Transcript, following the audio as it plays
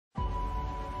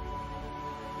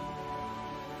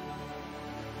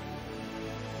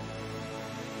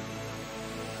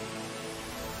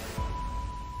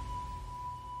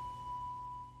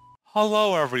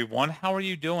Hello everyone, how are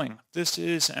you doing? This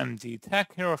is MD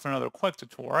Tech here with another quick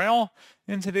tutorial.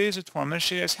 In today's tutorial, I'm going to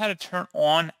show you guys how to turn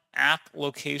on app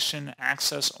location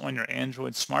access on your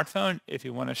Android smartphone if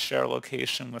you want to share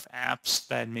location with apps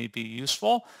that may be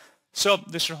useful. So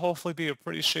this should hopefully be a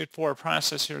pretty straightforward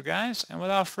process here, guys. And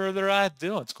without further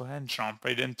ado, let's go ahead and jump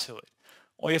right into it.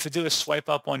 All you have to do is swipe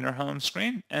up on your home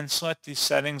screen and select the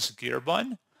settings gear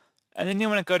button. And then you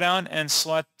want to go down and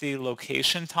select the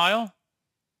location tile.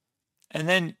 And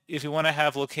then if you want to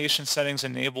have location settings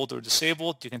enabled or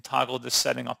disabled, you can toggle this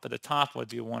setting up at the top,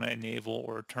 whether you want to enable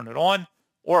or turn it on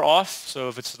or off. So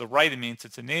if it's to the right, it means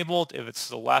it's enabled. If it's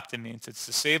to the left, it means it's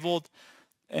disabled.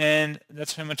 And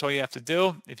that's pretty much all you have to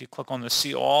do. If you click on the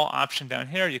See All option down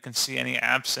here, you can see any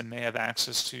apps that may have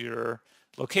access to your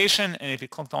location. And if you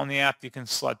clicked on the app, you can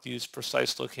select Use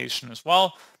Precise Location as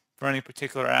well for any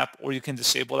particular app, or you can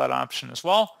disable that option as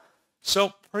well.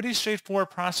 So pretty straightforward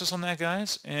process on that,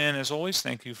 guys. And as always,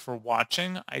 thank you for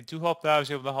watching. I do hope that I was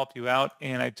able to help you out,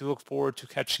 and I do look forward to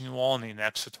catching you all in the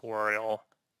next tutorial.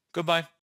 Goodbye.